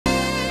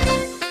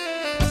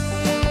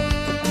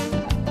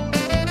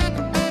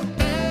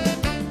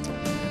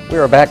We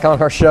are back on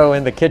our show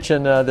in the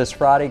kitchen this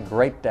Friday.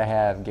 Great to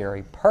have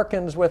Gary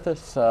Perkins with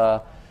us,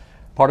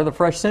 part of the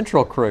Fresh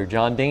Central crew.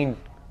 John Dean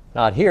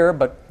not here,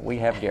 but we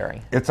have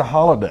Gary. It's a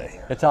holiday.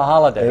 It's a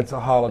holiday. It's a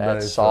holiday.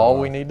 That's all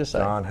we need to say.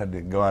 John had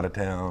to go out of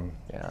town.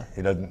 Yeah.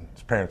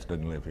 His parents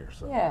didn't live here.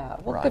 So. Yeah,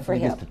 well, Right. good for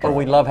him. But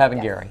we love having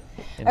Gary.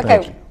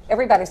 Okay,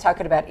 everybody's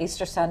talking about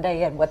Easter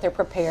Sunday and what they're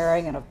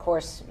preparing, and of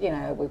course, you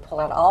know, we pull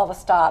out all the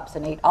stops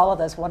and eat all of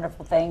those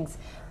wonderful things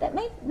that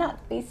may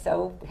not be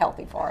so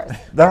healthy for us.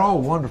 They're all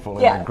wonderful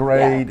and Yeah, they're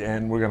great, yeah.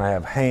 and we're going to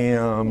have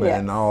ham Yes.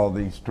 and all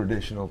these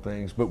traditional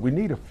things, but we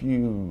need a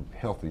few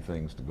healthy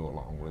things to go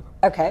along with them.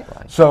 Okay.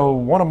 So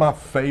one of my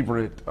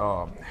favorite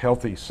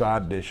healthy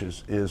side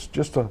dishes is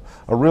just a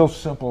real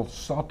simple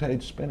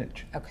sauteed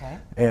spinach. Okay.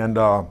 And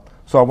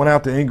so I went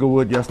out to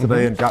Inglewood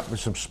yesterday and got me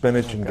some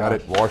spinach and got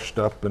it washed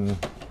up and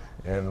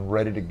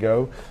ready to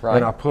go. Right.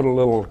 And I put a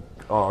little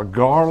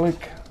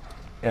garlic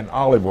and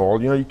olive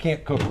oil. You know, you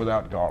can't cook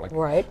without garlic.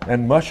 Right.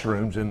 And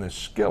mushrooms in this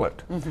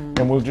skillet.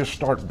 And we'll just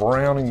start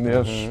browning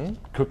this,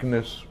 cooking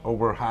this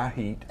over high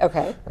heat.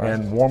 Okay.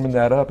 And warming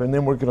that up. And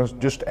then we're going to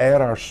just add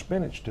our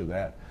spinach to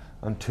that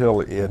until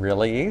it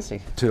Really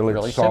easy.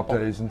 really simple.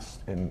 sautés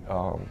and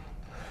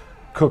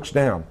cooks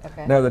down.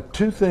 Okay. Now the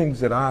two things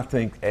that I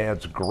think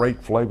adds great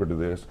flavor to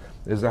this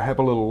is I have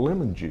a little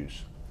lemon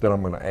juice that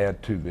I'm going to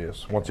add to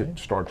this once it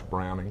starts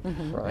browning.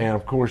 Right. And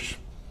of course,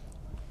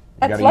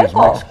 That's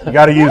local. you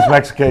got to use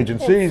Mexican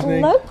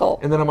seasoning. local.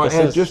 And then I'm going This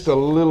to add is- just a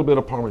little bit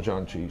of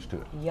Parmesan cheese to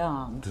it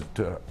Yum.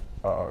 to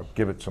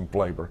give it some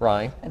flavor.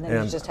 Right. And then you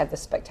And just have the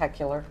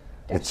spectacular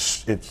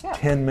dish. It's Yeah.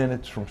 10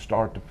 minutes from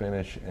start to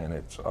finish, and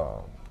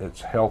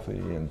it's healthy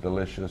and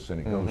delicious, and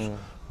it goes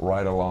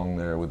right along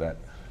there with that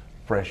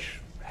fresh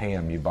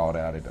ham you bought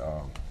out at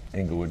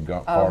Inglewood Oh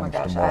my Farms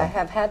gosh, tomorrow. I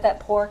have had that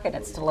pork and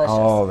it's delicious.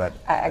 Oh, that-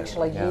 I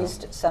actually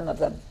used some of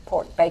the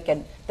pork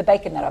bacon, the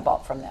bacon that I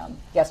bought from them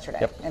yesterday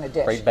Yep. in a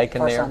dish Great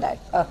bacon for there. Sunday.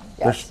 Oh,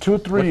 There's yes. 2 or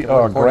 3 Looking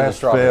forward to the grass-fed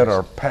strawberries.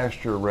 or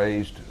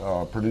pasture-raised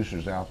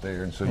producers out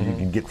there, and so you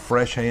can get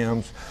fresh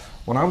hams.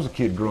 When I was a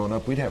kid growing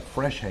up, we'd have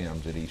fresh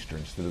hams at Easter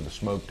instead of the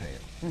smoked ham,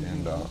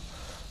 and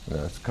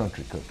it's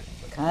country cooking.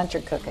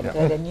 Country cooking,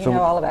 good, and you So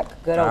know all about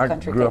good old I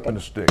country grew up cooking. in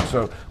the sticks,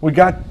 so we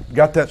got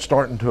that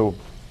starting to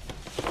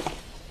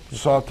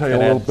saute a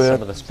Gonna little add bit.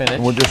 some of the spinach.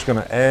 And we're just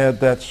going to add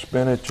that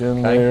spinach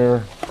in Okay.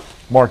 there.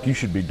 Mark, you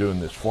should be doing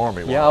this for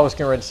me. Yeah, I was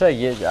going to say,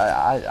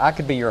 I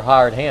could be your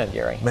hired hand,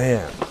 Gary.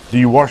 Man, do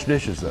you wash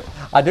dishes though?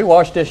 I do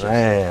wash dishes.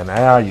 Man,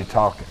 now you're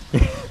talking.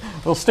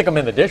 We'll stick them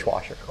in the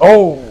dishwasher.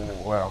 Oh,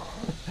 well.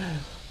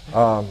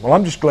 Well,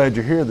 I'm just glad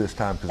you're here this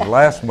time because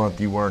last month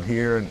you weren't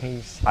here and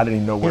I didn't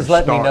even know where to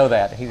start. He's letting me know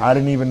that. I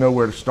didn't even know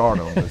where to start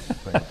on this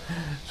thing.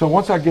 So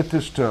once I get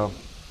this to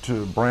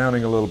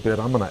browning a little bit,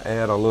 I'm going to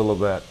add a little of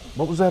that.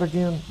 What was that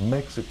again?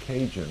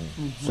 Mexican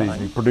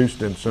seasoning,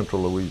 produced in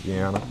Central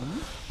Louisiana.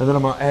 And then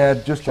I'm going to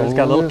add just So it's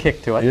got a little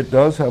kick to it. It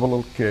does have a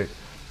little kick.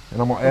 And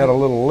I'm going to add a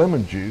little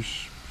lemon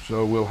juice,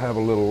 so we'll have a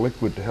little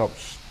liquid to help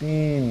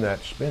steam that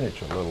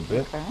spinach a little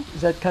bit. Okay.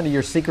 Is that kind of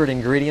your secret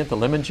ingredient, the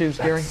lemon juice,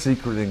 Gary? That's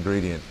secret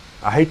ingredient.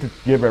 I hate to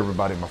give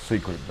everybody my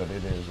secret, but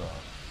it is.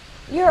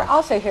 You're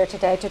also here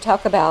today to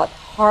talk about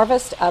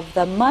Harvest of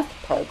the Month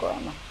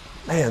program.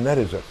 Man, that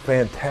is a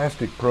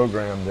fantastic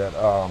program that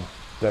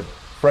that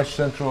Fresh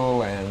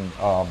Central and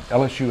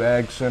LSU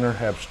Ag Center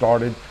have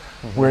started,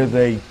 where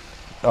the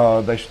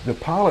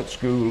pilot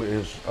school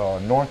is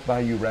North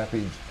Bayou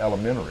Rapids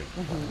Elementary,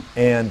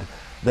 and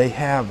they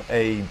have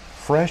a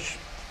fresh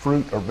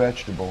fruit or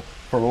vegetable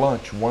for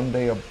lunch one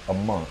day a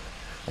month,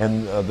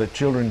 and the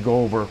children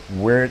go over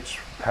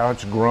how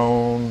it's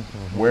grown,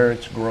 where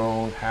it's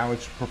grown, how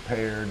it's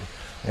prepared,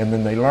 and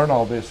then they learn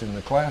all this in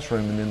the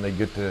classroom, and then they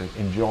get to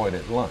enjoy it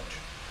at lunch.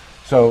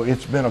 So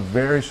it's been a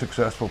very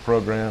successful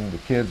program. The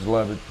kids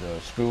love it, the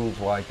schools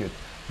like it,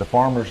 the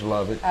farmers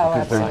love it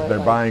because they're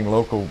absolutely. buying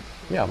local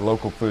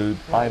food.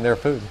 Buying their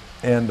food.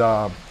 And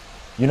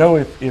you know,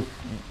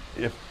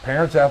 if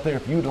parents out there,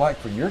 if you'd like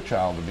for your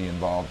child to be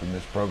involved in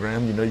this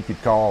program, you know, you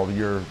could call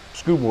your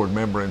school board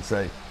member and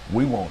say,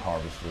 we want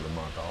Harvest of the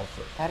Month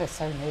also. That is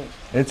so neat.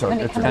 It's How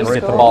many a Kind of great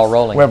get the schools? ball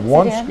rolling. We have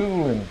one Is it in?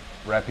 school in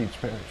Rapides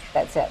Parish.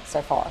 That's it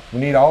so far. We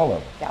need all of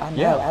them. Yeah, I know,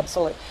 Yeah.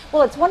 absolutely.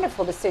 Well, it's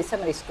wonderful to see so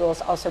many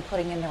schools also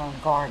putting in their own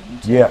garden,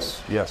 too.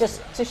 Yes, yes.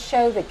 Just to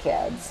show the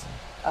kids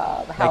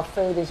how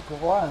food is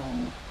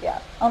grown,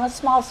 on a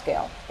small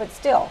scale, but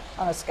still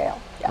on a scale.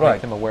 Yeah. Right.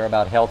 Make them aware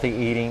about healthy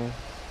eating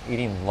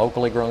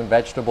locally grown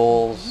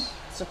vegetables.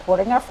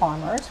 Supporting our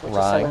farmers, which is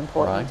Right, so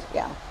important. right.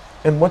 Yeah.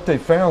 And what they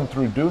found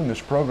through doing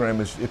this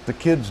program is if the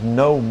kids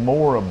know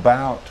more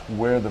about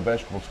where the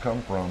vegetables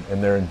come from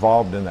and they're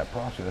involved in that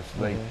process,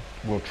 they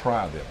will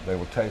try them, they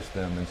will taste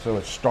them, and so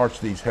it starts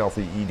these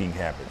healthy eating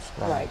habits.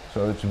 Right.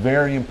 So it's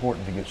very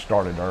important to get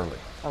started early.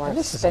 Oh, our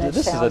This is spinach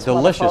a sounds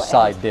delicious wonderful,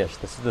 side dish.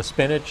 This is the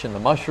spinach and the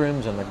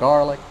mushrooms and the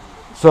garlic.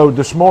 So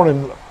this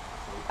morning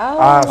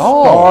I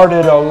Oh,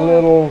 started a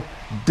little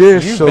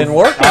dish. You've so been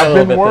working a I've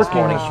little been bit this working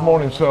morning. this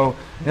morning. So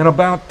in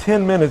about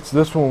 10 minutes,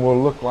 this one will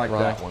look like that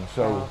Right. one.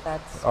 So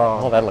that's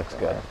Oh, that looks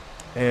good.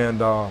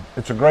 and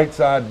it's a great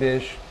side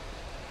dish.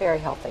 very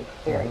healthy,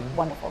 very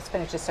wonderful.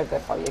 Spinach is so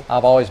good for you.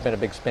 I've always been a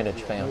big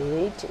spinach fan.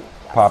 Me too.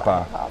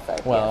 Popeye. Also,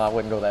 Well, yes. I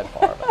wouldn't go that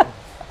far. But.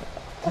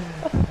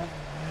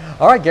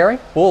 All right, Gary,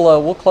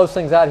 we'll close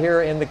things out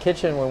here in the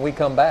kitchen when we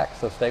come back,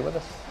 so stay with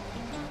us.